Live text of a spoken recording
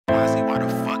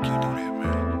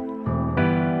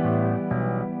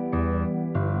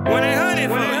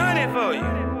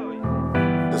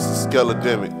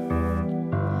scaledemic.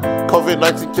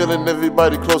 COVID-19 killing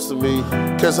everybody close to me.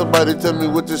 Can somebody tell me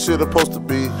what this shit supposed to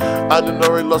be? I done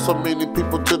already lost so many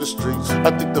people to the streets.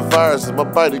 I think the virus in my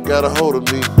body got a hold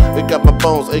of me. It got my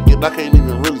bones aching, I can't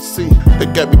even really see.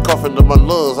 It got me coughing in my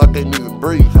lungs, I can't even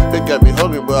breathe. It got me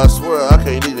hungry, but I swear I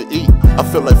can't even eat. I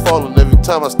feel like falling every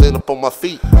time I stand up on my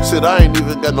feet. Shit, I ain't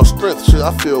even got no strength, shit,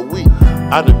 I feel weak.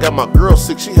 I done got my girl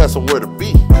sick, she had somewhere to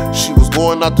be. She was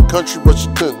going out the country, but she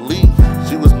couldn't leave.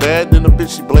 She was mad, then the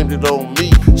bitch, she blamed it on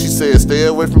me. She said, stay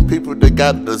away from people that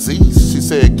got a disease. She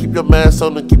said, keep your mask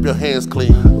on and keep your hands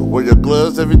clean. Wear your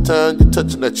gloves every time you're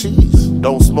touching that cheese.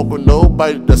 Don't smoke with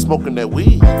nobody that's smoking that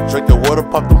weed. Drink your water,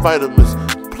 pop them vitamins,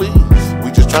 please.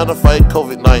 We just trying to fight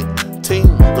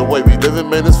COVID-19. The way we living,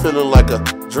 man, it's feeling like a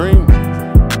dream.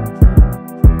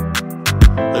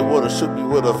 They would've shoot me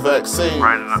with a vaccine.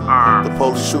 Right in the arm. The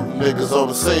police shooting niggas on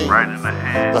the scene. Right in the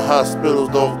head. The hospitals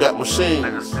don't got machines.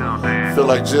 Niggas still dead. Feel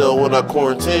like jail when I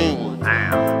quarantine.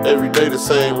 Damn. Every day the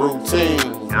same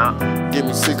routine. Yup. Give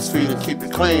me 6 feet and keep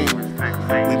it clean. 6 feet.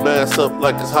 We mask up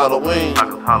like it's Halloween.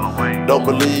 Like it's Halloween. Don't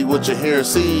believe what you hear and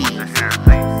see. The hair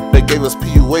thing. They gave us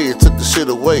PUA and took the shit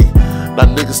away. Now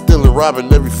niggas stealing,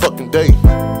 robbing every fucking day.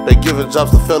 They giving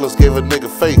jobs to fellas, gave a nigga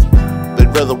faith. They'd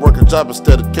rather work a job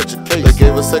instead of catch a case. They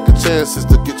gave us second chances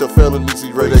to get your felonies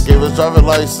erased. They gave us driving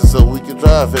license so we can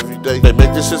drive every day. They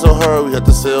make this shit so hard we have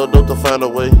to sell dope to find a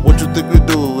way. What you think we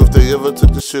do if they ever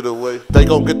took the shit away? They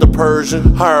gon' get the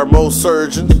Persian, hire more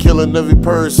surgeons, killing every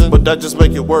person, but that just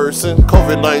make it worse. And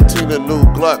COVID-19, a new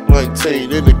Glock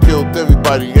 19, and it killed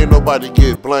everybody, ain't nobody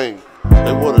get blamed.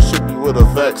 They wanna shoot me with a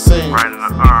vaccine. Right in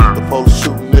the arm. The police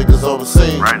shooting niggas on the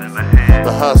scene. Right in the head.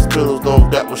 The hospitals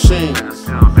don't got machines. Niggas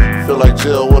still dead. Feel like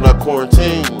jail when I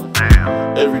quarantine.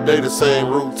 Damn. Every day the same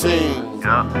routine.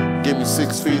 Yup. Give me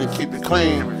 6 feet and keep it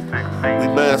clean. 6 We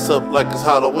feet. mask up like it's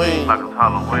Halloween. Like it's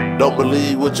Halloween. Don't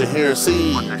believe what you hear and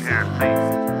see. The hair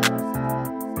thing.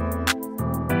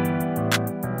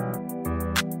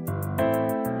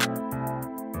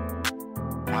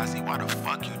 Why the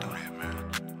fuck you do